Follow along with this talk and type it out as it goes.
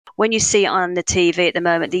When you see it on the TV at the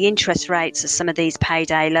moment, the interest rates of some of these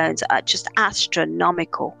payday loans are just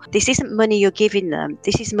astronomical. This isn't money you're giving them.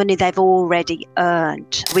 This is money they've already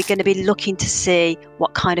earned. We're going to be looking to see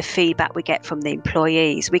what kind of feedback we get from the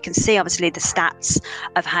employees. We can see obviously the stats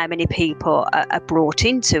of how many people are brought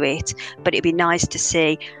into it, but it'd be nice to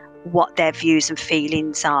see what their views and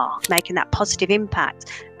feelings are, making that positive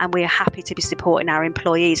impact. And we're happy to be supporting our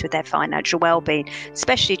employees with their financial well-being,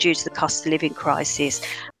 especially due to the cost of living crisis.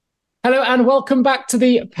 Hello and welcome back to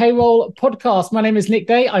the Payroll Podcast. My name is Nick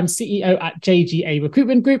Day. I'm CEO at JGA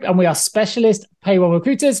Recruitment Group, and we are specialist payroll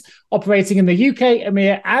recruiters operating in the UK,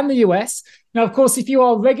 EMEA, and the US. Now, of course, if you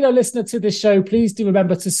are a regular listener to this show, please do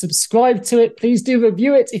remember to subscribe to it. Please do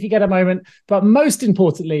review it if you get a moment. But most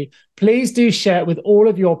importantly, please do share it with all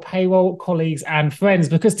of your payroll colleagues and friends,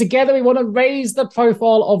 because together we want to raise the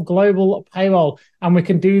profile of global payroll, and we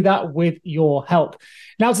can do that with your help.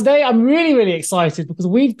 Now, today, I'm really, really excited because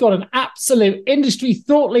we've got an absolute industry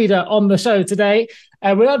thought leader on the show today.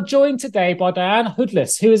 We are joined today by Dianne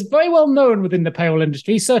Hoodless, who is very well known within the payroll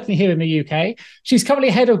industry, certainly here in the UK. She's currently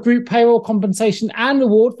head of group payroll compensation and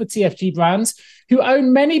reward for TFG Brands, who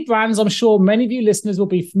own many brands I'm sure many of you listeners will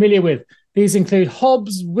be familiar with. These include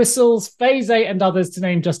Hobbs, Whistles, Phase 8, and others, to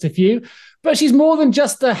name just a few. But she's more than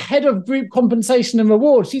just the head of group compensation and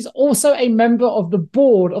reward. She's also a member of the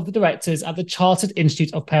board of the directors at the Chartered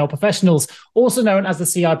Institute of Payroll Professionals, also known as the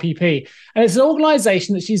CIPP. And it's an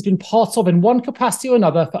organization that she's been part of in one capacity or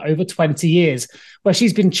another for over 20 years, where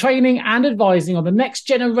she's been training and advising on the next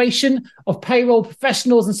generation of payroll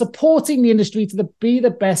professionals and supporting the industry to be the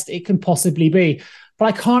best it can possibly be.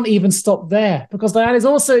 But I can't even stop there, because Dianne is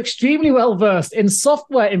also extremely well versed in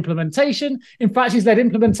software implementation. In fact, she's led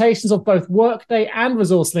implementations of both Workday and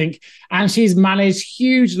ResourceLink, and she's managed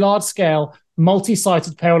huge, large-scale,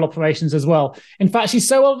 multi-sited payroll operations as well. In fact, she's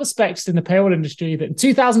so well respected in the payroll industry that in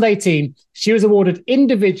 2018, she was awarded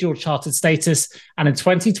individual chartered status, and in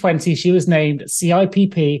 2020, she was named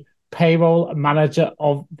CIPP Payroll Manager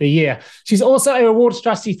of the Year. She's also a Reward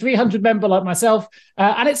Strategy 300 member like myself.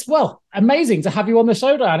 And it's, well, amazing to have you on the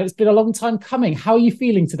show, Dianne. It's been a long time coming. How are you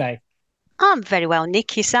feeling today? I'm very well,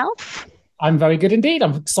 Nick. Yourself? I'm very good indeed.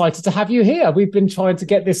 I'm excited to have you here. We've been trying to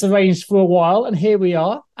get this arranged for a while, and here we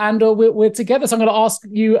are. And we're together. So I'm going to ask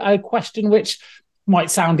you a question which might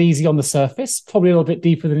sound easy on the surface, probably a little bit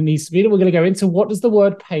deeper than it needs to be. We're going to go into, what does the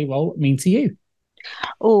word payroll mean to you?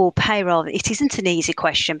 Oh, payroll. It isn't an easy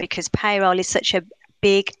question because payroll is such a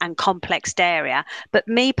big and complex area. But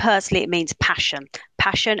me personally, it means passion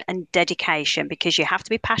and dedication, because you have to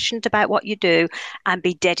be passionate about what you do and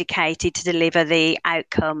be dedicated to deliver the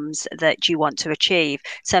outcomes that you want to achieve.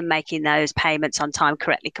 So making those payments on time,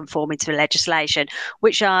 correctly conforming to legislation,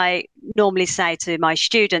 which I normally say to my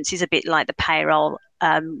students is a bit like the payroll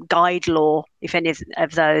guide law, if any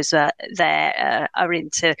of those are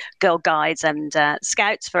into Girl Guides and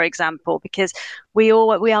Scouts, for example, because we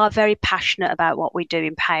are very passionate about what we do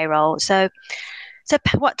in payroll. So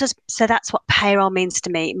that's what payroll means to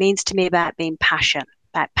me. It means to me about being passion.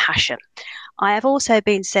 I have also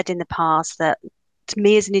been said in the past that to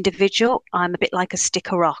me as an individual, I'm a bit like a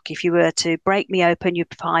stick of rock. If you were to break me open, you'd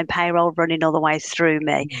find payroll running all the way through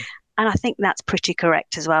me. And I think that's pretty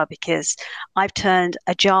correct as well, because I've turned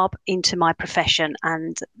a job into my profession,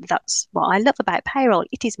 and that's what I love about payroll.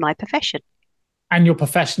 It is my profession. And your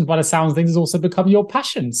profession, by the sounds of things, has also become your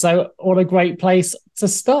passion. So what a great place to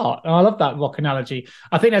start. And I love that rock analogy.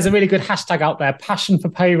 I think there's a really good hashtag out there, passion for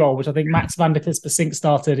payroll, which I think Max van der Klisper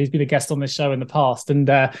started. He's been a guest on this show in the past. And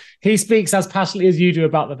he speaks as passionately as you do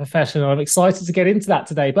about the profession. I'm excited to get into that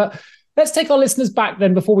today. But let's take our listeners back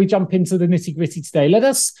then before we jump into the nitty gritty today.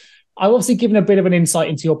 I've obviously given a bit of an insight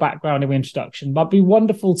into your background in the introduction, but it'd be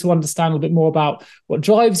wonderful to understand a little bit more about what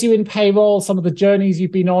drives you in payroll, some of the journeys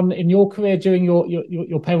you've been on in your career during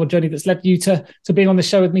your payroll journey that's led you to being on the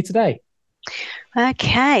show with me today.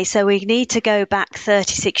 Okay, so we need to go back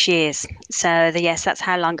 36 years. So yes, that's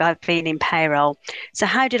how long I've been in payroll. So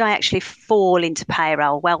how did I actually fall into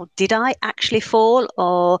payroll? Well, did I actually fall,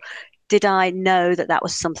 or did I know that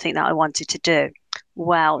was something that I wanted to do?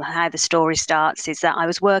 Well, how the story starts is that I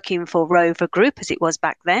was working for Rover Group, as it was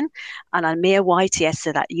back then, and I'm mere YTS,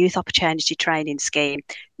 so that Youth Opportunity Training Scheme,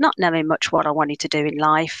 not knowing much what I wanted to do in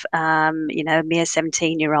life, mere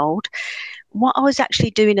 17-year-old. What I was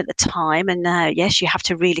actually doing at the time, and now, yes, you have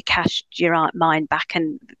to really cast your mind back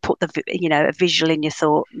and put a visual in your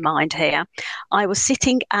thought mind here. I was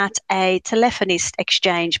sitting at a telephonist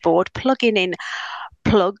exchange board, plugging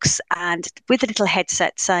plugs and with a little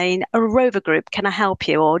headset saying, "A Rover Group, can I help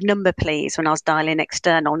you?" or "Number please," when I was dialing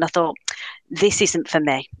external. And I thought, this isn't for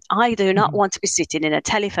me. I do not want to be sitting in a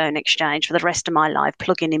telephone exchange for the rest of my life,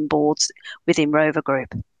 plugging in boards within Rover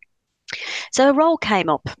Group. So a role came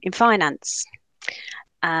up in finance.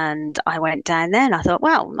 And I went down there and I thought,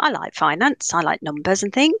 well, I like finance. I like numbers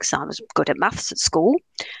and things. I was good at maths at school.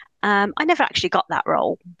 I never actually got that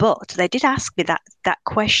role, but they did ask me that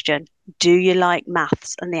question, do you like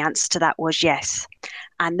maths? And the answer to that was yes.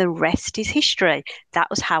 And the rest is history.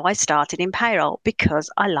 That was how I started in payroll,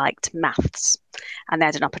 because I liked maths. And they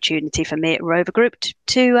had an opportunity for me at Rover Group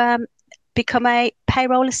to become a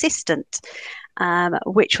payroll assistant.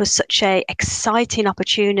 Which was such a exciting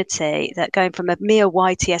opportunity, that going from a mere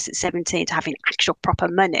YTS at 17 to having actual proper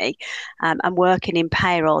money and working in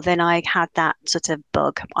payroll, then I had that sort of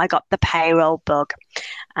bug. I got the payroll bug.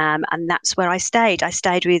 And that's where I stayed. I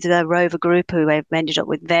stayed with the Rover Group, who have ended up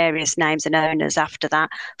with various names and owners after that,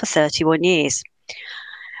 for 31 years.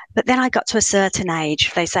 But then I got to a certain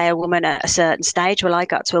age. They say a woman at a certain stage. Well, I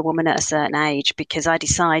got to a woman at a certain age because I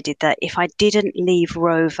decided that if I didn't leave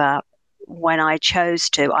Rover when I chose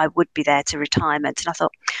to, I would be there to retirement. And I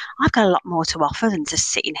thought, I've got a lot more to offer than just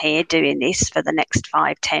sitting here doing this for the next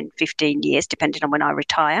 5, 10, 15 years, depending on when I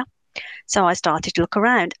retire. So I started to look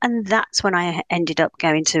around, and that's when I ended up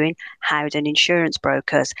going to Howden Insurance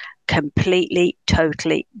Brokers. Completely,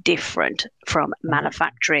 totally different from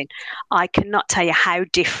manufacturing. I cannot tell you how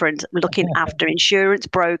different looking after insurance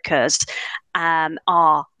brokers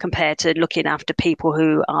are compared to looking after people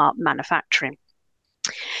who are manufacturing.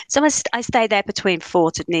 So I stayed there between 4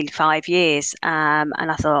 to nearly 5 years, and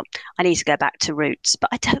I thought I need to go back to roots, but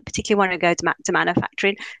I don't particularly want to go to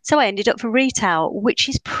manufacturing. So I ended up for retail, which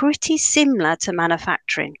is pretty similar to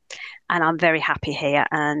manufacturing, and I'm very happy here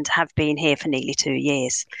and have been here for nearly 2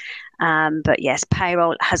 years. But yes,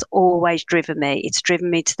 payroll has always driven me. It's driven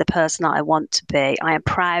me to the person that I want to be. I am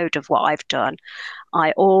proud of what I've done.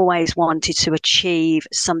 I always wanted to achieve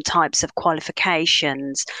some types of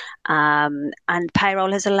qualifications, and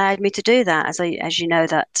payroll has allowed me to do that. As you know,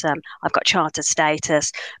 that I've got chartered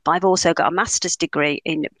status, but I've also got a master's degree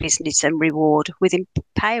in business and reward within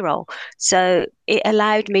payroll. So it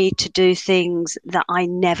allowed me to do things that I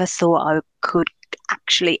never thought I could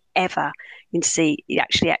actually ever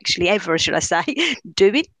ever, should I say,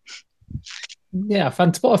 doing. Yeah,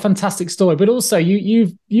 what a fantastic story. But also,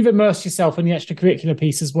 you've immersed yourself in the extracurricular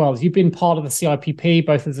piece as well. You've been part of the CIPP,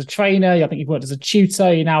 both as a trainer. I think you've worked as a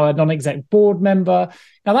tutor. You're now a non-exec board member.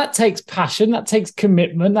 Now that takes passion, that takes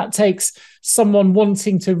commitment, that takes someone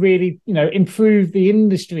wanting to really, improve the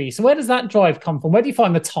industry. So where does that drive come from? Where do you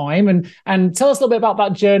find the time? And tell us a little bit about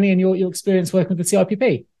that journey and your experience working with the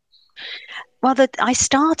CIPP. Well, I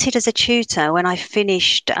started as a tutor when I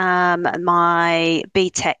finished my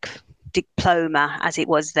BTEC diploma, as it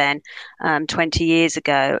was then, 20 years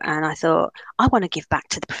ago. And I thought, I want to give back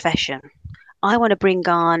to the profession. I want to bring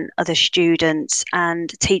on other students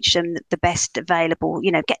and teach them the best available,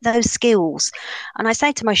 get those skills. And I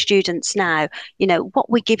say to my students now, what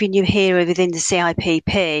we're giving you here within the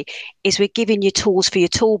CIPP is we're giving you tools for your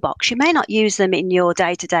toolbox. You may not use them in your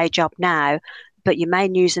day-to-day job now, but you may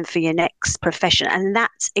use them for your next profession. And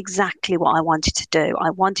that's exactly what I wanted to do. I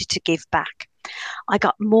wanted to give back. I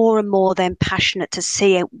got more and more then passionate to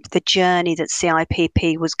see the journey that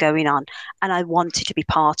CIPP was going on, and I wanted to be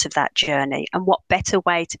part of that journey. And what better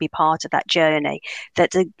way to be part of that journey than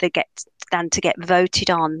to get voted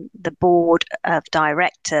on the board of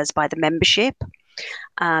directors by the membership,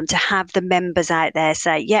 to have the members out there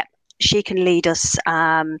say, yep, she can lead us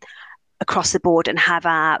across the board and have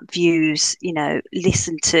our views,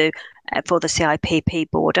 listened to for the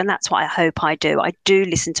CIPP board. And that's what I hope I do. I do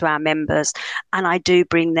listen to our members, and I do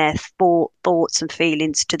bring their thoughts and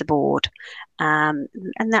feelings to the board. And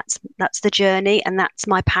that's the journey, and that's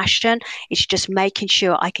my passion. It's just making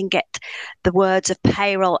sure I can get the words of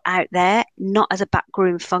payroll out there, not as a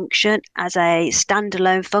backroom function, as a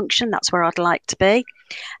standalone function. That's where I'd like to be.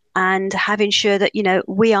 And having sure that,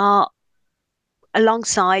 we are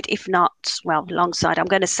alongside, if not, alongside, I'm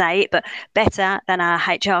going to say it, but better than our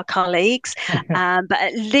HR colleagues, but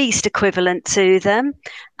at least equivalent to them,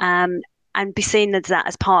 and be seen as that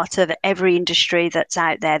as part of every industry that's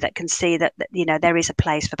out there that can see that there is a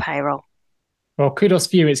place for payroll. Well, kudos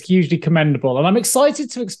for you. It's hugely commendable. And I'm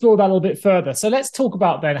excited to explore that a little bit further. So let's talk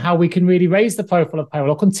about then how we can really raise the profile of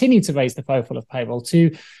payroll, or continue to raise the profile of payroll,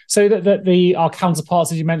 so that our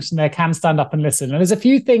counterparts, as you mentioned there, can stand up and listen. And there's a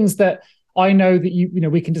few things that I know that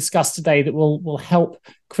we can discuss today that will help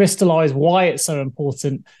crystallize why it's so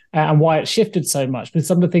important and why it's shifted so much with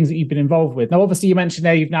some of the things that you've been involved with. Now, obviously, you mentioned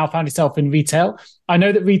there you've now found yourself in retail. I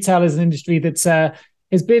know that retail is an industry that's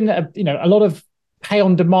has been a lot of pay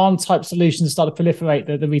on demand type solutions start to proliferate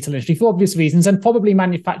the retail industry for obvious reasons, and probably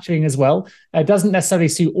manufacturing as well. It doesn't necessarily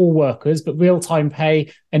suit all workers, but real-time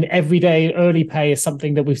pay and everyday early pay is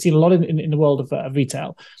something that we've seen a lot in the world of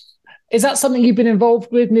retail. Is that something you've been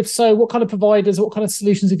involved with? And if so, what kind of providers, what kind of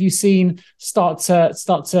solutions have you seen start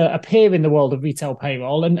to appear in the world of retail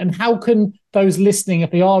payroll? And how can those listening,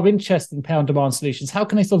 if they are interested in pay on demand solutions, how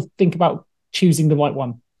can they sort of think about choosing the right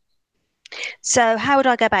one? So how would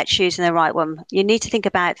I go about choosing the right one? You need to think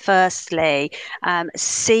about, firstly,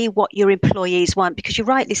 see what your employees want, because you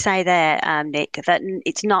rightly say there, Nick, that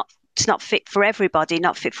it's not fit for everybody,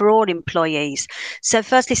 not fit for all employees. So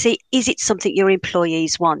firstly, see, is it something your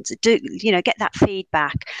employees want? Get that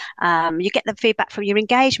feedback. You get the feedback from your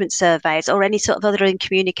engagement surveys or any sort of other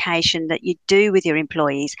communication that you do with your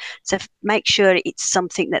employees. So make sure it's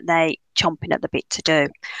something that they chomping at the bit to do.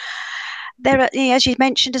 There are, as you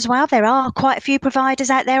mentioned as well, there are quite a few providers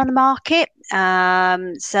out there on the market.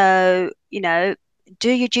 Do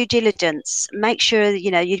your due diligence. Make sure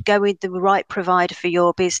you go with the right provider for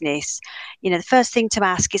your business. The first thing to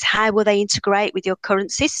ask is, how will they integrate with your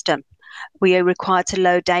current system? We are required to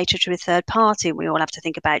load data to a third party. We all have to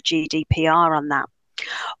think about GDPR on that.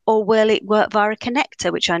 Or will it work via a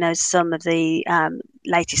connector, which I know some of the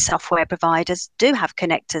latest software providers do have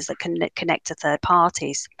connectors that can connect to third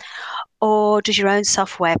parties? Or does your own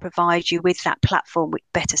software provide you with that platform, which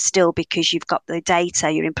better still, because you've got the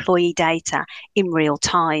data, your employee data, in real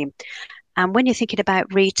time? And when you're thinking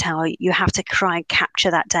about retail, you have to try and capture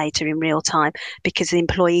that data in real time, because the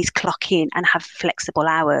employees clock in and have flexible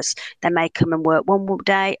hours. They may come and work one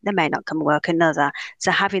day, they may not come and work another.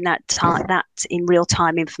 So having that in real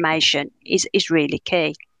time information is really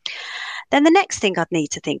key. Then the next thing I'd need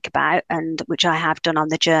to think about, and which I have done on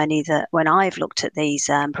the journey that when I've looked at these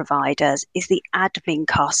providers, is the admin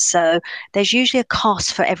costs. So there's usually a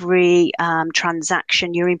cost for every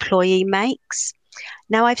transaction your employee makes.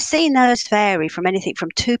 Now, I've seen those vary from anything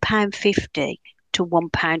from £2.50 to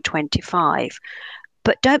 £1.25.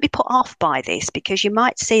 But don't be put off by this, because you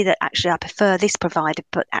might see that actually I prefer this provider,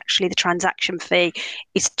 but actually the transaction fee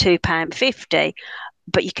is £2.50,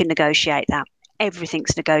 but you can negotiate that.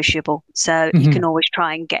 Everything's negotiable. So you can always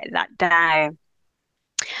try and get that down.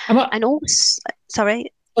 And also,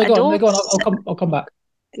 sorry. Go on. I'll come back.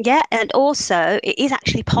 Yeah, and also it is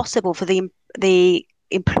actually possible for the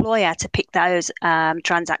employer to pick those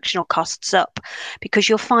transactional costs up, because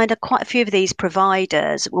you'll find that quite a few of these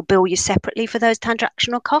providers will bill you separately for those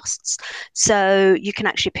transactional costs. So you can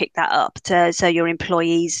actually pick that up so your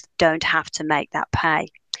employees don't have to make that pay.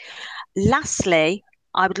 Lastly,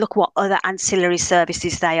 I would look what other ancillary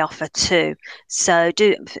services they offer too. So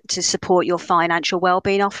to support your financial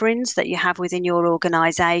wellbeing offerings that you have within your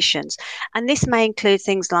organisations. And this may include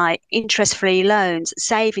things like interest-free loans,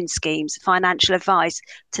 saving schemes, financial advice,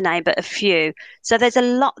 to name but a few. So there's a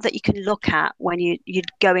lot that you can look at when you're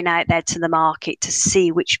going out there to the market to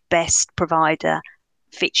see which best provider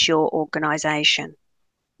fits your organisation.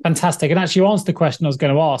 Fantastic. And actually you answered the question I was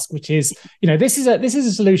going to ask, which is, this is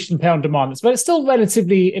a solution, pay on demand, but it's still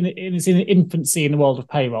relatively in its infancy in the world of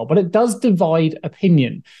payroll, but it does divide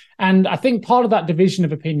opinion. And I think part of that division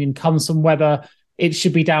of opinion comes from whether it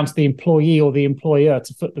should be down to the employee or the employer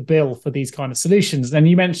to foot the bill for these kind of solutions. And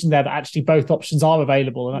you mentioned there that actually both options are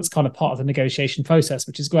available, and that's kind of part of the negotiation process,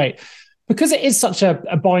 which is great. Because it is such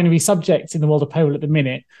a binary subject in the world of payroll at the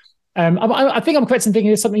minute, I think I'm correct in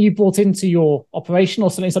thinking it's something you've brought into your operation, or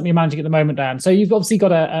something you're managing at the moment, Dianne. So you've obviously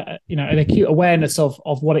got an acute awareness of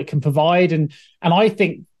what it can provide, and I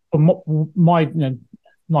think from my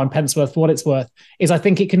 9 pence worth for what it's worth is I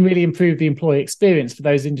think it can really improve the employee experience for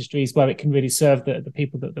those industries where it can really serve the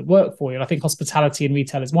people that work for you. And I think hospitality and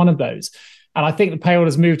retail is one of those. And I think the payroll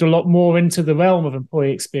has moved a lot more into the realm of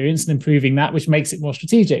employee experience and improving that, which makes it more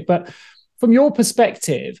strategic. But from your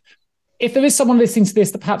perspective, if there is someone listening to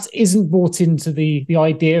this that perhaps isn't bought into the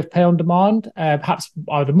idea of pay on demand, perhaps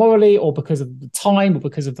either morally or because of the time or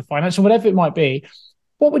because of the financial, whatever it might be,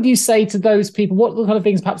 what would you say to those people? What kind of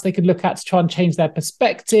things perhaps they could look at to try and change their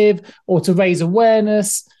perspective or to raise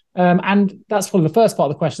awareness? And that's probably the first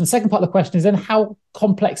part of the question. The second part of the question is then, how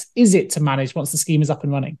complex is it to manage once the scheme is up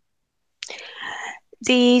and running?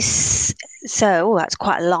 That's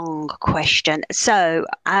quite a long question. So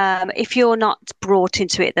if you're not brought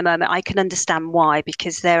into it at the moment, I can understand why,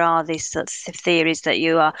 because there are these sorts of theories that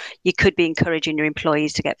you could be encouraging your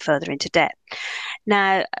employees to get further into debt.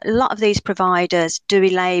 Now, a lot of these providers do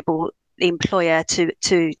label the employer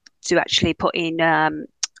to actually put in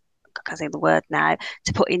I can't think of the word now,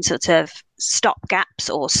 to put in sort of stop gaps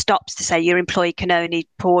or stops to say your employee can only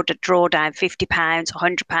draw down £50 or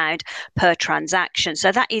 £100 per transaction.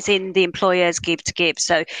 So that is in the employer's give to give.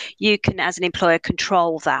 So you can, as an employer,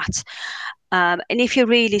 control that. And if you're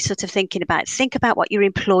really sort of think about what your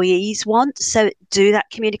employees want. So do that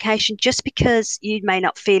communication. Just because you may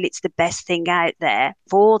not feel it's the best thing out there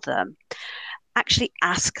for them, actually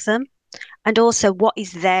ask them. And also, what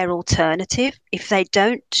is their alternative? If they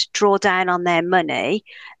don't draw down on their money,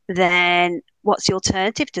 then what's the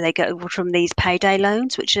alternative? Do they go from these payday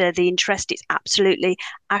loans, which the interest is absolutely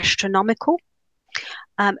astronomical?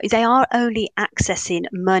 They are only accessing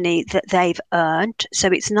money that they've earned. So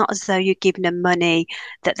it's not as though you're giving them money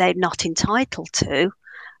that they're not entitled to.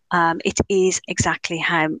 It is exactly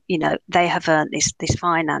how they have earned this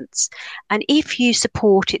finance, and if you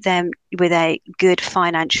supported them with a good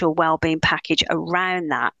financial well-being package around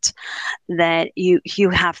that, then you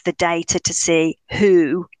have the data to see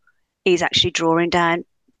who is actually drawing down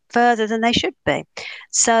further than they should be.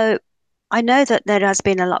 So I know that there has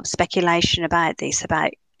been a lot of speculation about this,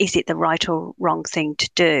 about is it the right or wrong thing to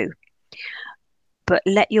do? But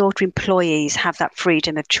let your employees have that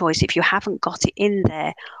freedom of choice. If you haven't got it in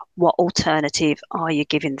there, what alternative are you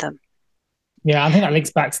giving them? Yeah, I think that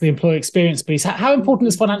links back to the employee experience piece. How important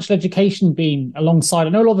has financial education been alongside? I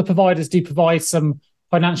know a lot of the providers do provide some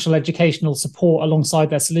financial educational support alongside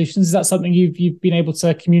their solutions. Is that something you've been able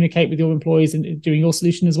to communicate with your employees in doing your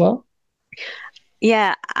solution as well?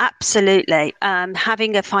 Yeah, absolutely.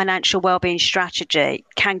 Having a financial wellbeing strategy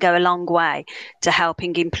can go a long way to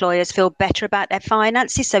helping employers feel better about their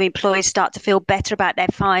finances. So employees start to feel better about their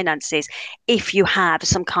finances if you have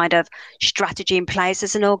some kind of strategy in place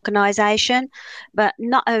as an organisation. But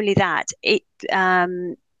not only that,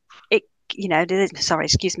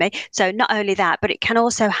 So not only that, but it can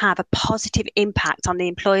also have a positive impact on the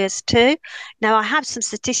employers too. Now, I have some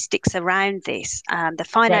statistics around this. The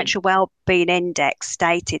Financial Wellbeing Index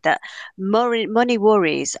stated that money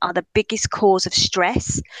worries are the biggest cause of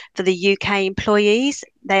stress for the UK employees.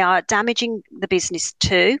 They are damaging the business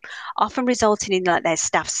too, often resulting in their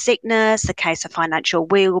staff sickness, the case of financial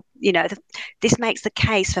this makes the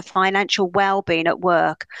case for financial wellbeing at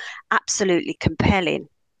work absolutely compelling.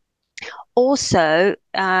 Also,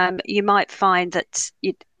 you might find that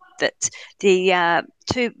the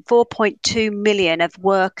 4.2 million of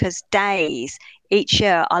workers' days each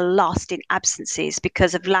year are lost in absences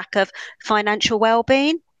because of lack of financial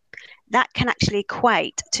well-being. That can actually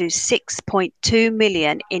equate to 6.2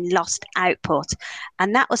 million in lost output.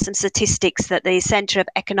 And that was some statistics that the Centre of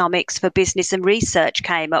Economics for Business and Research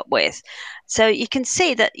came up with. So you can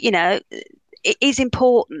see that, it is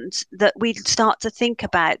important that we start to think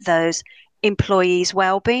about those employees'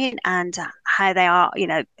 well-being and how they are,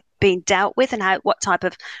 being dealt with, and what type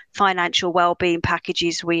of financial well-being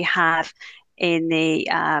packages we have in the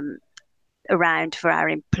around for our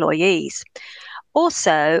employees.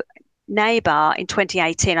 Also, NABAR in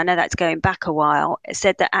 2018, I know that's going back a while,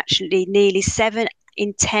 said that actually nearly 7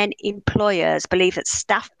 in 10 employers believe that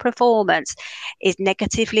staff performance is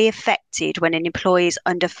negatively affected when an employee is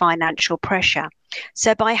under financial pressure.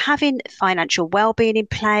 So by having financial well-being in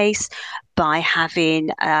place, by having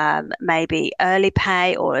maybe early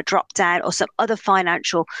pay or a drop down or some other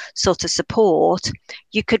financial sort of support,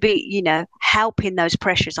 you could be, helping those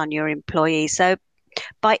pressures on your employees. So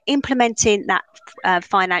by implementing that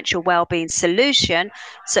financial wellbeing solution,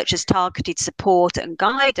 such as targeted support and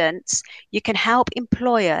guidance, you can help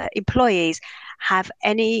employees have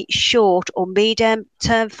any short or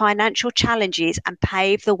medium-term financial challenges and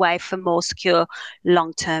pave the way for more secure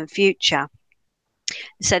long-term future.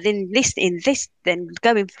 So then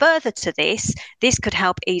going further to this could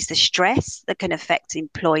help ease the stress that can affect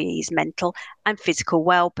employees' mental and physical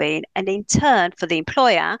well-being, and in turn for the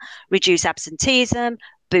employer, reduce absenteeism,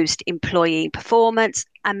 boost employee performance,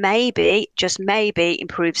 and maybe, just maybe,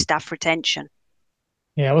 improve staff retention.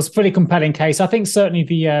 Yeah, it was a pretty compelling case. I think certainly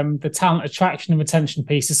the talent attraction and retention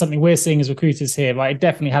piece is something we're seeing as recruiters here, right? It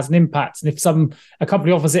definitely has an impact. And if a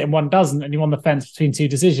company offers it and one doesn't, and you're on the fence between two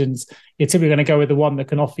decisions, you're typically going to go with the one that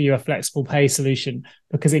can offer you a flexible pay solution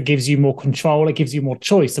because it gives you more control, it gives you more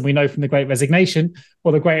choice. And we know from the Great Resignation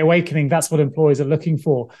or the Great Awakening, that's what employees are looking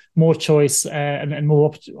for: more choice and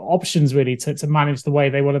more options, really, to manage the way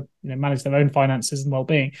they want to manage their own finances and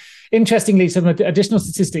well-being. Interestingly, some additional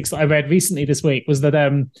statistics that I read recently this week was that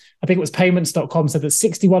I think it was payments.com said that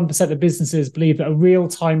 61% of businesses believe that a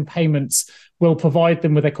real-time payments will provide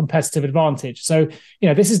them with a competitive advantage. So,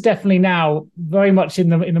 this is definitely now very much in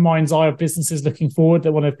the mind's eye of businesses looking forward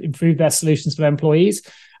that want to improve their solutions for their employees.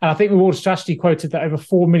 And I think Reward Strategy quoted that over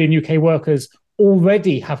 4 million UK workers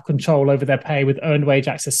already have control over their pay with earned wage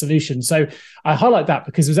access solutions. So I highlight that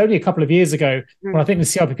because it was only a couple of years ago when I think the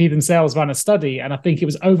CIPP themselves ran a study, and I think it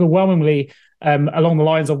was overwhelmingly along the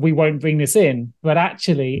lines of, we won't bring this in. But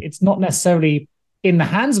actually, it's not necessarily in the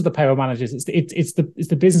hands of the payroll managers. It's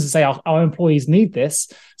the business to say, our employees need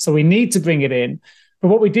this, so we need to bring it in. But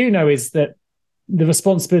what we do know is that the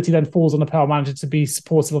responsibility then falls on the payroll manager to be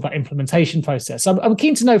supportive of that implementation process. So I'm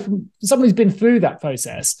keen to know from someone who's been through that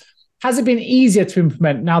process, has it been easier to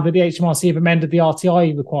implement now that the HMRC have amended the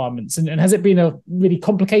RTI requirements? And has it been a really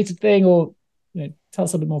complicated thing? Or tell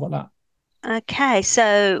us a bit more about that. Okay,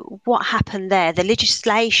 so what happened there? The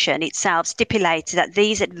legislation itself stipulated that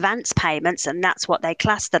these advance payments, and that's what they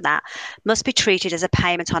classed them at, must be treated as a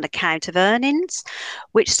payment on account of earnings,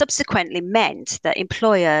 which subsequently meant that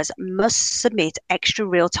employers must submit extra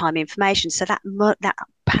real-time information. So that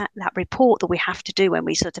report that we have to do when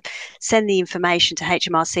we sort of send the information to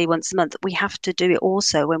HMRC once a month, we have to do it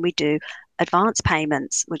also when we do advance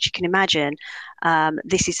payments, which you can imagine.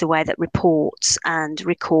 This is the way that reports and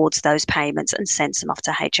records those payments and sends them off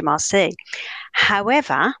to HMRC.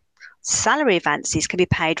 However, salary advances can be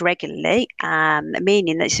paid regularly,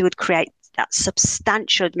 meaning that this would create that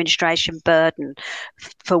substantial administration burden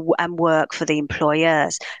and work for the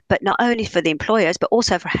employers, but not only for the employers, but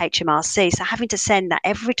also for HMRC. So having to send that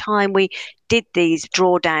every time we did these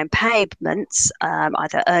drawdown payments,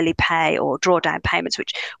 either early pay or drawdown payments,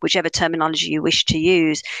 whichever terminology you wish to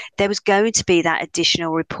use, there was going to be that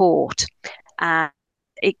additional report.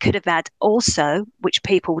 It could have had also, which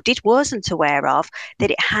people wasn't aware of,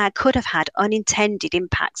 that it could have had unintended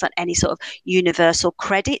impacts on any sort of universal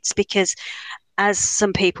credits, because as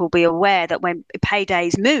some people be aware that when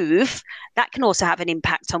paydays move, that can also have an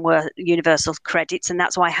impact on universal credits. And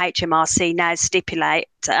that's why HMRC now stipulate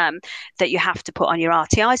that you have to put on your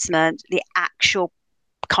RTI statement the actual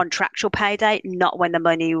contractual pay date, not when the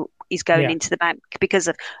money is going into the bank because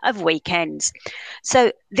of weekends.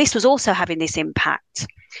 So this was also having this impact.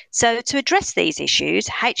 So to address these issues,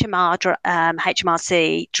 HMRC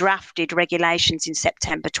drafted regulations in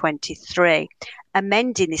September 23,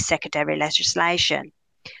 amending this secondary legislation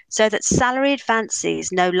so that salary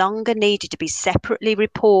advances no longer needed to be separately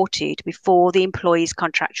reported before the employee's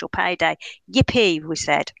contractual payday. Yippee, we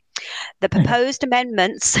said. The proposed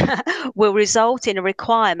amendments will result in a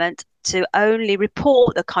requirement to only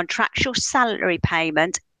report the contractual salary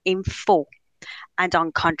payment in full and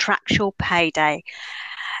on contractual payday.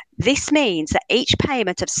 This means that each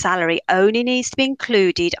payment of salary only needs to be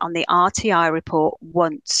included on the RTI report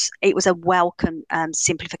once. It was a welcome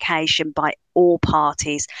simplification by all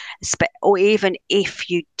parties, or even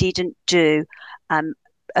if you didn't do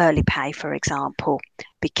early pay, for example,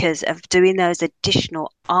 because of doing those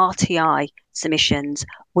additional RTI submissions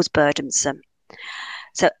was burdensome.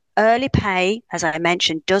 So early pay, as I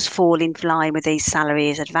mentioned, does fall in line with these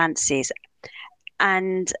salaries advances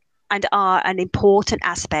and are an important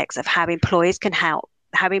aspects of how employers can help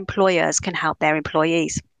their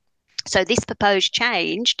employees. So this proposed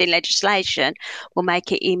change in legislation will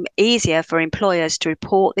make it easier for employers to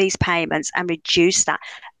report these payments and reduce that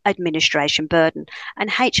administration burden. And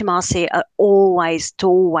HMRC are always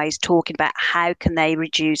talking about how can they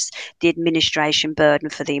reduce the administration burden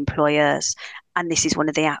for the employers. And this is one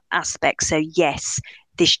of the aspects. So yes,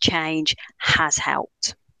 this change has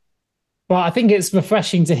helped. Well, I think it's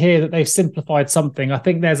refreshing to hear that they've simplified something. I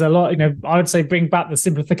think there's a lot, I would say bring back the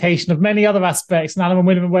simplification of many other aspects, national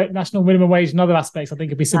minimum wage and other aspects I think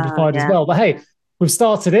could be simplified as well. But hey, we've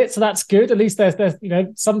started it, so that's good. At least there's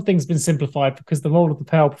something's been simplified, because the role of the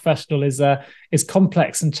payroll professional is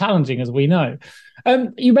complex and challenging, as we know.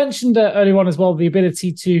 You mentioned earlier on as well the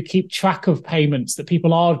ability to keep track of payments that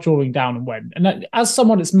people are drawing down and when. And as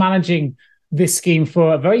someone that's managing this scheme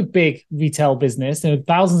for a very big retail business,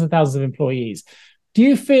 thousands and thousands of employees, do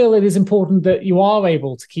you feel it is important that you are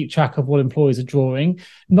able to keep track of what employees are drawing,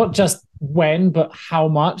 not just when, but how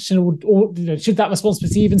much? And should that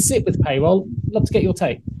responsibility even sit with payroll? I'd love to get your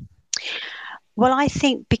take. Well, I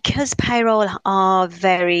think because payroll are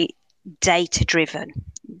very data-driven,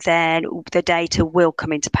 then the data will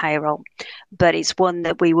come into payroll, but it's one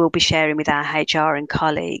that we will be sharing with our HR and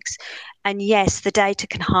colleagues. And yes, the data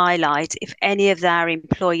can highlight if any of our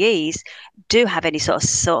employees do have any sort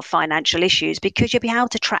of financial issues, because you'll be able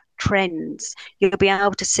to track trends. You'll be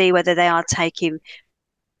able to see whether they are taking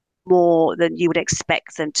more than you would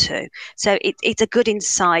expect them to. So it's a good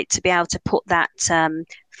insight to be able to put that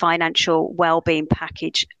financial well-being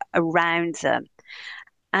package around them.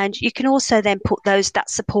 And you can also then put that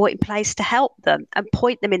support in place to help them and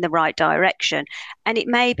point them in the right direction. And it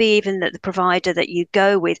may be even that the provider that you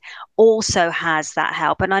go with also has that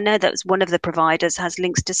help. And I know that one of the providers has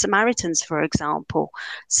links to Samaritans, for example.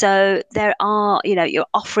 So there are, you're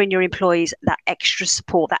offering your employees that extra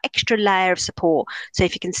support, that extra layer of support. So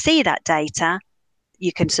if you can see that data,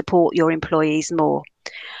 you can support your employees more.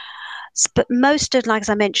 But like as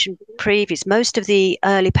I mentioned most of the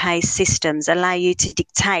early pay systems allow you to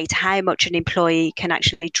dictate how much an employee can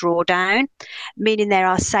actually draw down, meaning there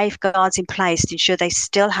are safeguards in place to ensure they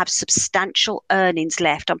still have substantial earnings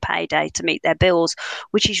left on payday to meet their bills,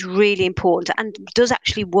 which is really important and does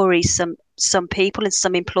actually worry some people and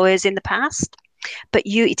some employers in the past. But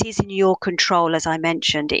it is in your control, as I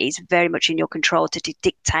mentioned. It is very much in your control to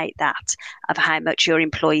dictate that of how much your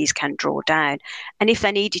employees can draw down. And if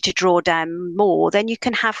they need you to draw down more, then you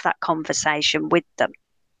can have that conversation with them.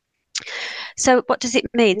 So what does it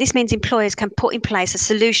mean? This means employers can put in place a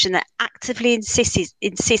solution that actively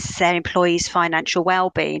insists their employees' financial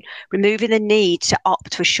well-being, removing the need to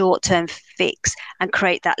opt for short-term fix and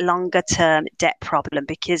create that longer-term debt problem.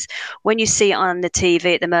 Because when you see on the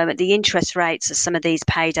TV at the moment, the interest rates of some of these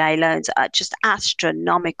payday loans are just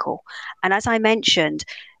astronomical. And as I mentioned,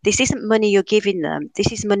 this isn't money you're giving them.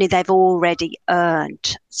 This is money they've already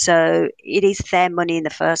earned. So it is their money in the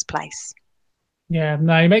first place. Yeah,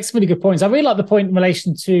 no, he makes some really good points. I really like the point in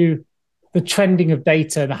relation to the trending of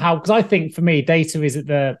data and how, because I think for me, data is at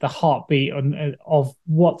the heartbeat of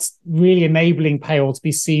what's really enabling payroll to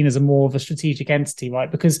be seen as more of a strategic entity,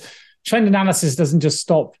 right? Because trend analysis doesn't just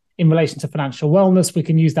stop in relation to financial wellness. We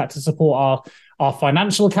can use that to support our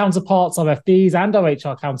financial counterparts, our FDs, and our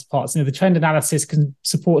HR counterparts. The trend analysis can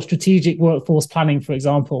support strategic workforce planning, for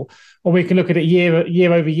example, or we can look at it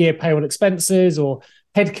year over year payroll expenses or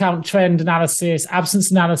headcount trend analysis,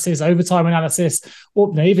 absence analysis, overtime analysis,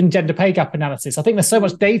 or even gender pay gap analysis. I think there's so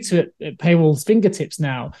much data at payroll's fingertips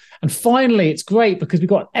now. And finally, it's great because we've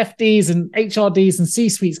got FDs and HRDs and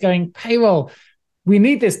C-suites going, payroll, we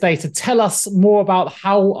need this data. Tell us more about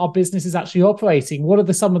how our business is actually operating. What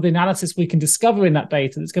are some of the analysis we can discover in that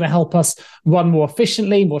data that's going to help us run more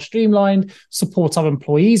efficiently, more streamlined, support our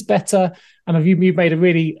employees better? And you've made a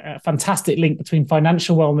really fantastic link between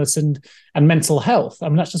financial wellness and mental health. I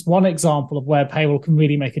mean, that's just one example of where payroll can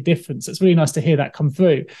really make a difference. It's really nice to hear that come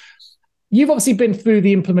through. You've obviously been through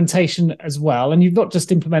the implementation as well, and you've not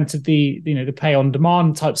just implemented the pay on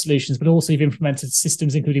demand type solutions, but also you've implemented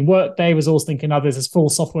systems including Workday, ResourceLink, and others as full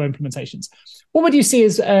software implementations. What would you see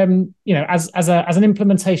as as an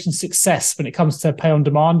implementation success when it comes to pay on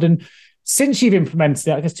demand? And since you've implemented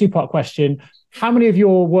it, I guess two-part question: how many of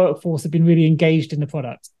your workforce have been really engaged in the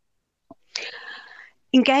product?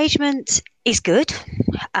 Engagement is good.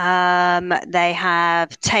 They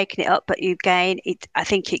have taken it up, but I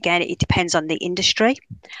think it depends on the industry.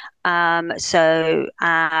 So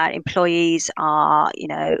our employees are,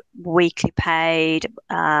 weekly paid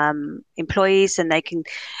employees, and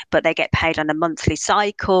but they get paid on a monthly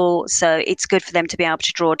cycle. So it's good for them to be able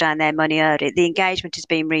to draw down their money early. The engagement has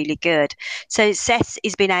been really good. So Seth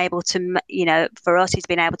has been able to, for us, he's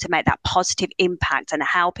been able to make that positive impact and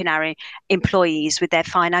helping our employees with their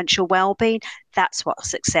financial well-being. That's what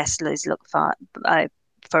success is look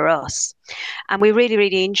for us. And we're really,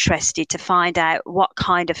 really interested to find out what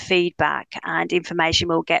kind of feedback and information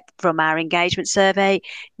we'll get from our engagement survey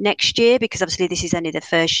next year, because obviously this is only the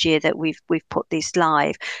first year that we've put this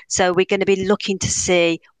live. So we're going to be looking to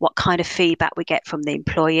see what kind of feedback we get from the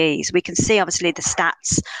employees. We can see obviously the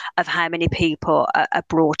stats of how many people are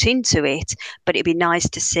brought into it, but it'd be nice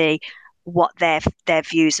to see what their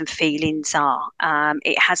views and feelings are.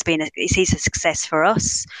 It is a success for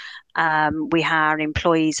us. Our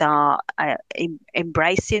employees are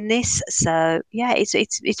embracing this, so yeah,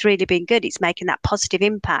 it's really been good. It's making that positive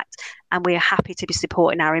impact, and we're happy to be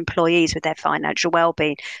supporting our employees with their financial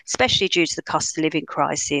well-being, especially due to the cost of living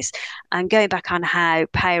crisis. And going back on how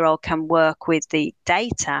payroll can work with the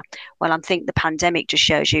data, well, I think the pandemic just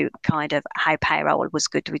shows you kind of how payroll was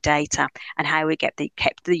good with data and how we kept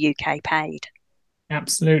the UK paid.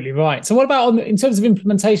 Absolutely right. So what about in terms of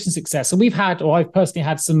implementation success? So I've personally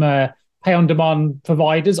had some pay on demand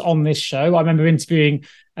providers on this show. I remember interviewing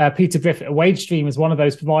Peter Griffith at WageStream is one of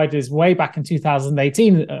those providers way back in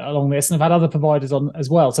 2018 along this, and I've had other providers on as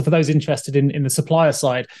well. So for those interested in the supplier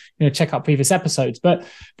side, check out previous episodes. But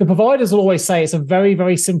the providers will always say it's a very,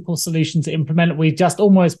 very simple solution to implement. We just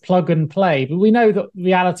almost plug and play. But we know that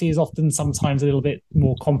reality is often sometimes a little bit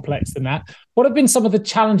more complex than that. What have been some of the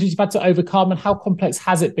challenges you've had to overcome, and how complex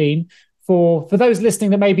has it been for those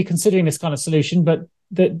listening that may be considering this kind of solution, but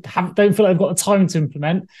that don't feel like they've got the time to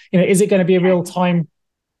implement? Is it going to be a real time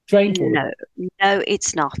drain for them? No,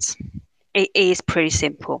 it's not. It is pretty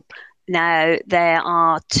simple. Now, there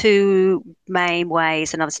are two main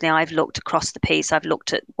ways, and obviously I've looked across the piece. I've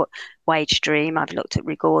looked at WageStream, I've looked at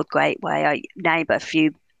Reward Gateway, I name a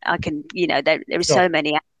few. I can, there are so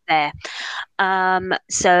many out there.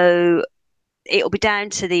 So it'll be down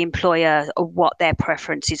to the employer of what their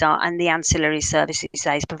preferences are and the ancillary services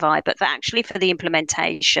they provide. But actually for the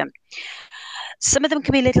implementation, some of them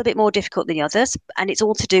can be a little bit more difficult than the others, and it's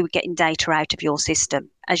all to do with getting data out of your system.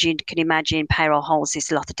 As you can imagine, payroll holds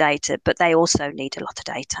this a lot of data, but they also need a lot of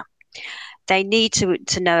data. They need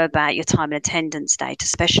to know about your time and attendance data,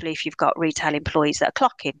 especially if you've got retail employees that are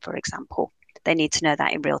clocking, for example. They need to know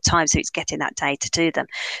that in real time, so it's getting that data to them.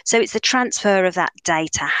 So it's the transfer of that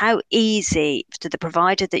data. How easy to the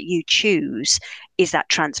provider that you choose is that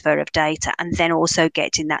transfer of data, and then also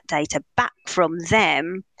getting that data back from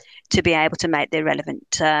them to be able to make the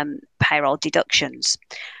relevant payroll deductions.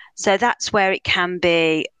 So that's where it can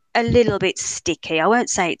be a little bit sticky. I won't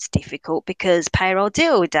say it's difficult, because payroll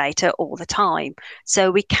deal with data all the time.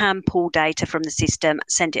 So we can pull data from the system,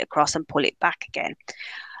 send it across and pull it back again.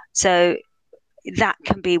 So that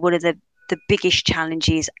can be one of the biggest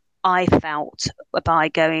challenges I felt by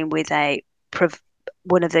going with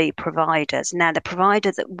one of the providers. Now, the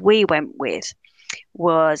provider that we went with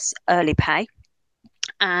was Early Pay.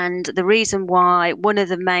 And the reason why, one of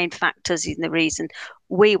the main factors in the reason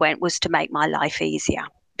we went, was to make my life easier,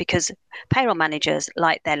 because payroll managers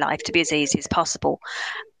like their life to be as easy as possible.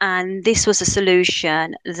 And this was a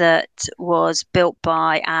solution that was built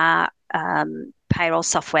by our payroll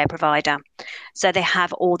software provider. So they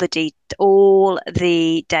have all the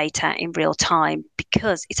data in real time,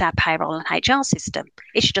 because it's our payroll and HR system.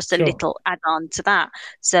 It's just a little add-on to that.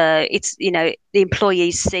 So it's, the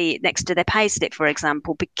employees see it next to their payslip, for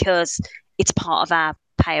example, because it's part of our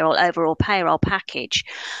overall payroll package.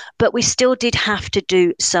 But we still did have to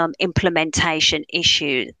do some implementation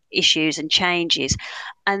issues and changes,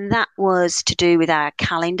 and that was to do with our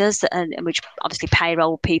calendars, and which obviously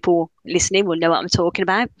payroll people listening will know what I'm talking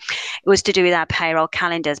about. It was to do with our payroll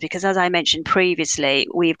calendars, because as I mentioned previously,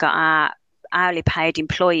 we've got our hourly paid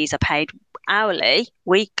employees are paid hourly,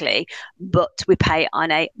 weekly, but we pay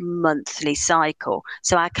on a monthly cycle.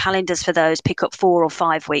 So our calendars for those pick up 4 or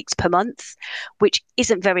 5 weeks per month, which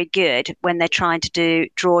isn't very good when they're trying to do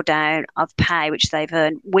drawdown of pay, which they've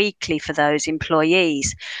earned weekly for those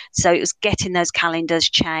employees. So it was getting those calendars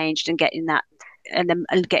changed and getting that,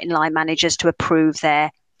 and getting line managers to approve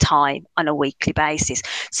their time on a weekly basis.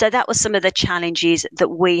 So that was some of the challenges that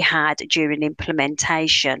we had during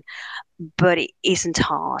implementation. But it isn't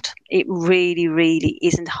hard. It really, really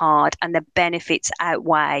isn't hard. And the benefits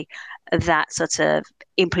outweigh that sort of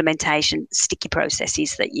implementation sticky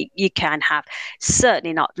processes that you can have.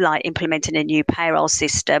 Certainly not like implementing a new payroll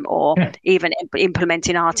system, or even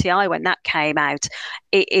implementing RTI when that came out.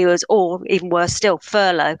 It was, or even worse still,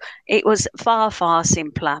 furlough. It was far, far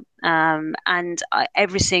simpler. And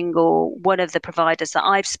every single one of the providers that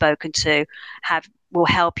I've spoken to will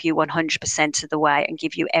help you 100% of the way and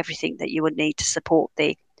give you everything that you would need to support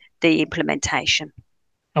the implementation.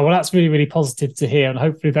 Oh, well, that's really, really positive to hear. And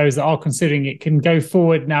hopefully those that are considering it can go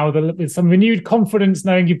forward now with some renewed confidence,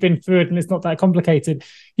 knowing you've been through it and it's not that complicated.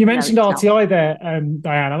 You mentioned RTI there,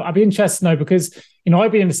 Dianne. I'd be interested to know, because,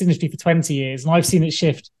 I've been in this industry for 20 years and I've seen it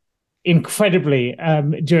shift incredibly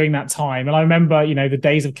during that time. And I remember, the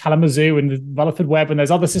days of Kalamazoo and the Rutherford Web and those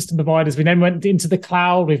other system providers. We then went into the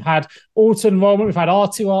cloud. We've had auto enrollment. We've had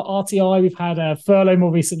RTI. We've had furlough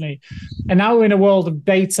more recently. And now we're in a world of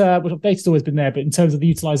data, which data's always been there, but in terms of the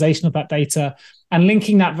utilization of that data and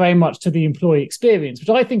linking that very much to the employee experience, which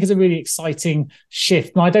I think is a really exciting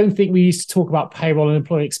shift. And I don't think we used to talk about payroll and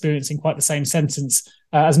employee experience in quite the same sentence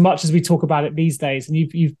as much as we talk about it these days. And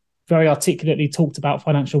you've very articulately talked about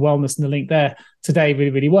financial wellness and the link there today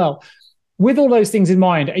really, really well. With all those things in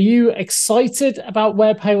mind, are you excited about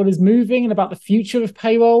where payroll is moving and about the future of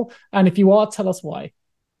payroll? And if you are, tell us why.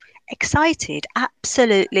 Excited,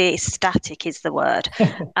 absolutely ecstatic is the word.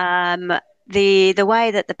 The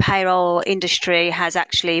way that the payroll industry has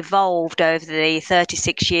actually evolved over the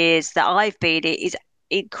 36 years that I've been is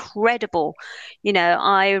incredible.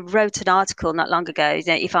 I wrote an article not long ago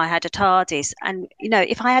that if I had a TARDIS, and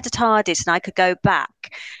if I had a TARDIS and I could go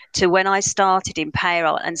back to when I started in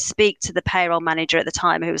payroll and speak to the payroll manager at the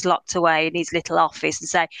time who was locked away in his little office and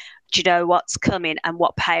say, do you know what's coming and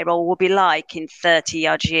what payroll will be like in 30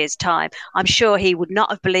 odd years' time? I'm sure he would not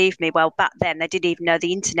have believed me. Well, back then they didn't even know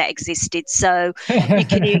the internet existed. So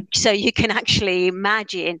you can actually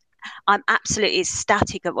imagine. I'm absolutely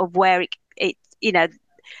ecstatic of where it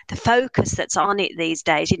the focus that's on it these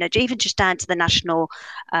days, even just down to the National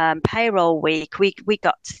Payroll Week, we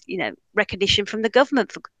got, recognition from the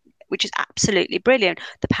government, which is absolutely brilliant.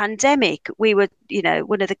 The pandemic, we were,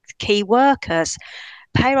 one of the key workers.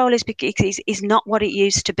 Payroll is not what it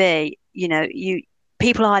used to be.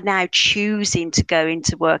 People are now choosing to go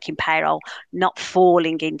into work in payroll, not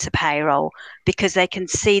falling into payroll, because they can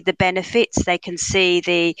see the benefits, they can see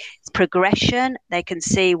the progression, they can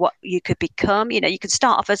see what you could become. You could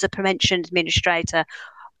start off as a prevention administrator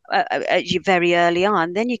very early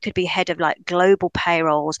on, then you could be head of like global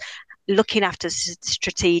payrolls, looking after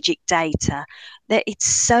strategic data. It's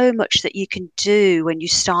so much that you can do when you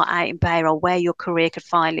start out in payroll, where your career could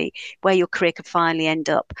finally end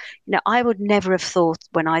up. I would never have thought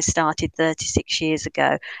when I started 36 years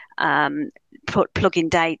ago, plugging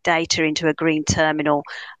data into a green terminal,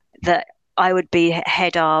 that I would be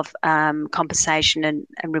head of compensation and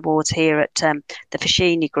rewards here at the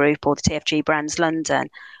Foschini Group, or the TFG Brands London.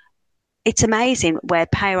 It's amazing where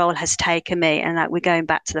payroll has taken me, and we're going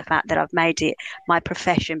back to the fact that I've made it my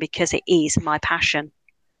profession because it is my passion.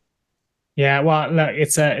 Yeah, well, look,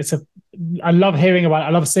 I love hearing about it. I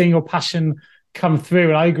love seeing your passion come through,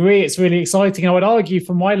 and I agree, it's really exciting. I would argue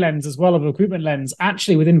from my lens as well, a recruitment lens,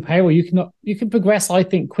 actually within payroll, you can progress, I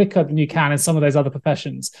think, quicker than you can in some of those other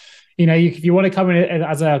professions. If you want to come in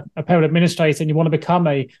as a payroll administrator and you want to become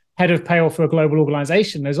a head of payroll for a global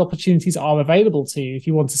organization, those opportunities are available to you if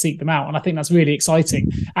you want to seek them out. And I think that's really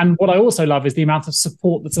exciting. And what I also love is the amount of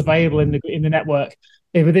support that's available in the network,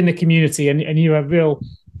 within the community. And you're a real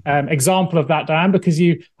example of that, Dianne, because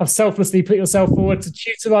you have selflessly put yourself forward to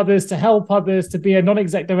tutor others, to help others, to be a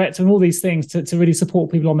non-exec director, and all these things to really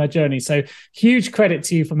support people on their journey. So huge credit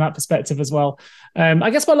to you from that perspective as well. I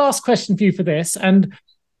guess my last question for you for this, and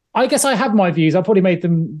I guess I have my views. I've probably made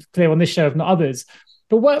them clear on this show, if not others.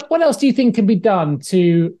 But what else do you think can be done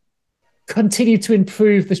to continue to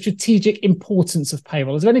improve the strategic importance of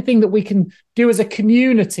payroll? Is there anything that we can do as a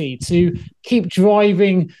community to keep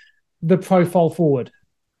driving the profile forward?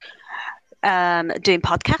 Doing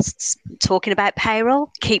podcasts, talking about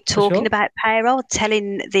payroll, keep talking about payroll,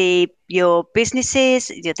 telling your businesses,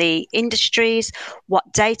 the industries,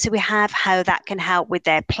 what data we have, how that can help with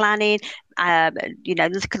their planning.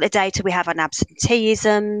 Look at the data we have on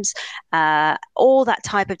absenteeisms, all that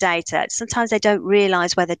type of data. Sometimes they don't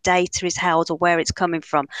realize where the data is held or where it's coming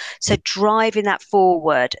from. So driving that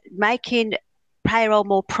forward, making payroll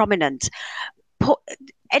more prominent, put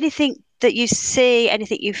anything that you see,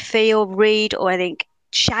 anything you feel, read, or anything,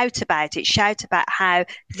 shout about it. Shout about how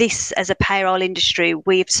this, as a payroll industry,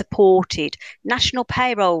 we've supported National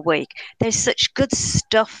Payroll Week. There's such good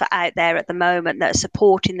stuff out there at the moment that are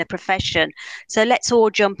supporting the profession. So let's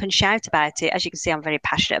all jump and shout about it. As you can see, I'm very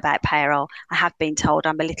passionate about payroll. I have been told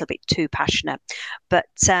I'm a little bit too passionate, but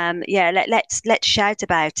let's shout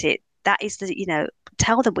about it. That is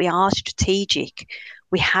tell them we are strategic.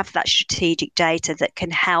 We have that strategic data that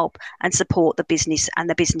can help and support the business and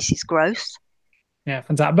the business's growth. Yeah,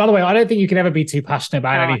 fantastic. By the way, I don't think you can ever be too passionate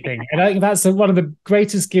about anything. And I think that's one of the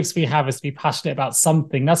greatest gifts we have, is to be passionate about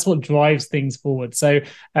something. That's what drives things forward. So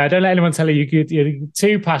don't let anyone tell you you're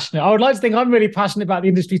too passionate. I would like to think I'm really passionate about the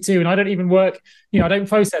industry too. And I don't even work, I don't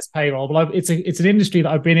process payroll, but it's an industry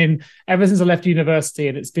that I've been in ever since I left university.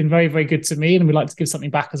 And it's been very, very good to me. And we'd like to give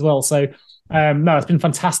something back as well. So it's been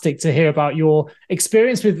fantastic to hear about your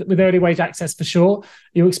experience with early wage access, for sure.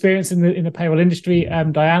 Your experience in the payroll industry,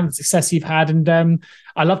 Dianne, the success you've had, and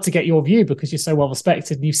I love to get your view, because you're so well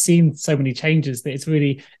respected and you've seen so many changes, that it's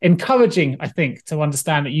really encouraging, I think, to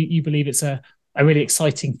understand that you believe it's a really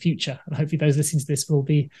exciting future. And hopefully those listening to this will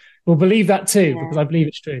believe that too, because I believe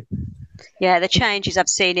it's true. Yeah, the changes I've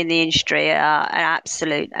seen in the industry are an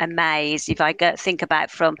absolute amaze. If I think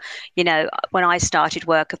about from, when I started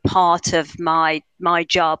work, a part of my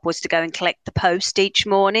job was to go and collect the post each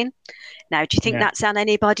morning. Now, do you think that's on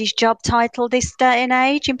anybody's job title this day and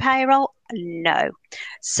age in payroll? No.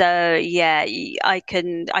 So I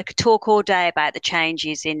could talk all day about the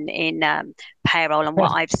changes in payroll and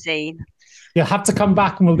what I've seen. You'll have to come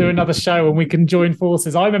back and we'll do another show and we can join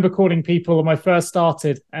forces. I remember calling people when I first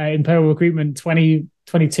started in payroll recruitment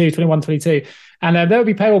 2022, 21, 22. And there would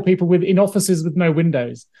be payroll people in offices with no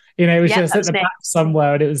windows. It was just at the back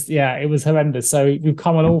somewhere. And it was horrendous. So we've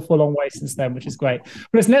come an awful long way since then, which is great.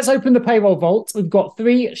 But let's open the payroll vault. We've got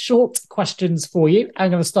 3 short questions for you.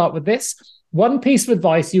 I'm going to start with this. One piece of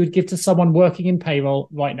advice you would give to someone working in payroll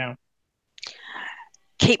right now.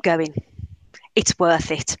 Keep going. It's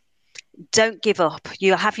worth it. Don't give up.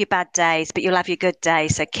 You'll have your bad days, but you'll have your good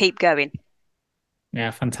days. So keep going.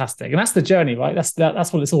 Yeah, fantastic. And that's the journey, right?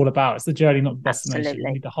 That's what it's all about. It's the journey, not the destination. Absolutely.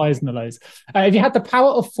 You need the highs and the lows. If you had the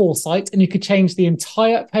power of foresight and you could change the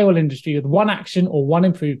entire payroll industry with one action or one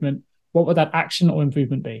improvement, what would that action or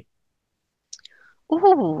improvement be?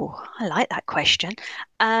 Oh, I like that question.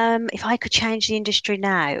 If I could change the industry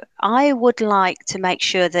now, I would like to make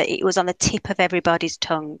sure that it was on the tip of everybody's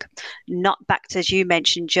tongue, not back to, as you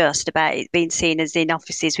mentioned, just about it being seen as in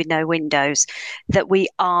offices with no windows, that we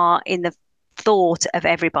are in the thought of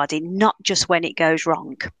everybody, not just when it goes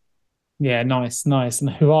wrong. Yeah, nice.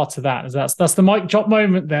 And hurrah to that. That's the mic drop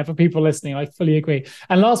moment there for people listening. I fully agree.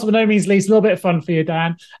 And last but no means least, a little bit of fun for you,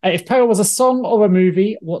 Dianne. If payroll was a song or a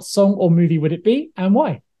movie, what song or movie would it be and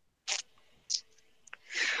why?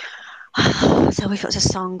 So if it was a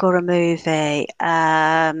song or a movie,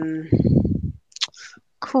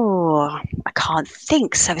 cool. I can't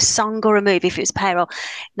think. So a song or a movie if it was payroll.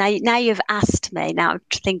 Now you've asked me. Now I'm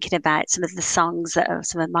thinking about some of the songs that are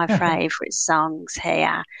some of my favourite songs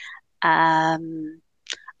here. I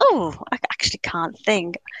actually can't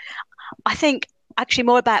think. I think actually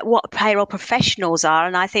more about what payroll professionals are,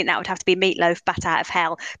 and I think that would have to be Meatloaf, Bat Out of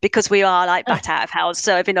Hell, because we are like Bat Out of Hell,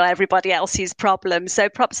 serving everybody else's problems. So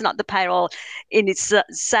perhaps not the payroll in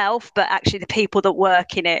itself, but actually the people that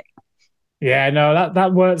work in it. Yeah, no,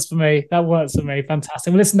 that works for me. That works for me.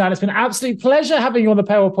 Fantastic. Well, listen, Dan, it's been an absolute pleasure having you on the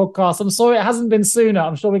Payroll Podcast. I'm sorry it hasn't been sooner.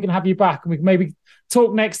 I'm sure we can have you back and we can maybe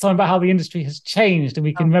talk next time about how the industry has changed and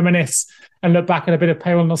we can reminisce and look back at a bit of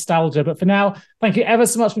payroll nostalgia. But for now, thank you ever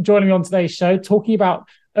so much for joining me on today's show, talking about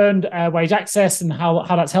earned wage access and how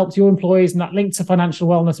that's helped your employees and that link to financial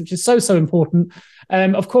wellness, which is so important.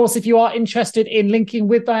 Of course, if you are interested in linking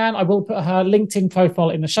with Dianne, I will put her LinkedIn profile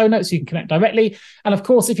in the show notes so you can connect directly. And of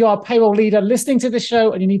course, if you are a payroll leader listening to this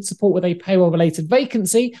show and you need support with a payroll-related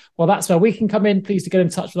vacancy, well, that's where we can come in. Please do get in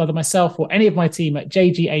touch with either myself or any of my team at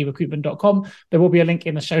jgarecruitment.com. There will be a link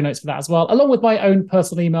in the show notes for that as well, along with my own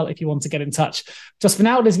personal email if you want to get in touch. Just for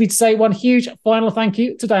now, it is me to say one huge final thank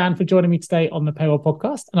you to Dianne for joining me today on the Payroll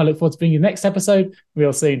Podcast. And I look forward to bringing you the next episode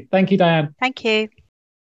real soon. Thank you, Dianne. Thank you.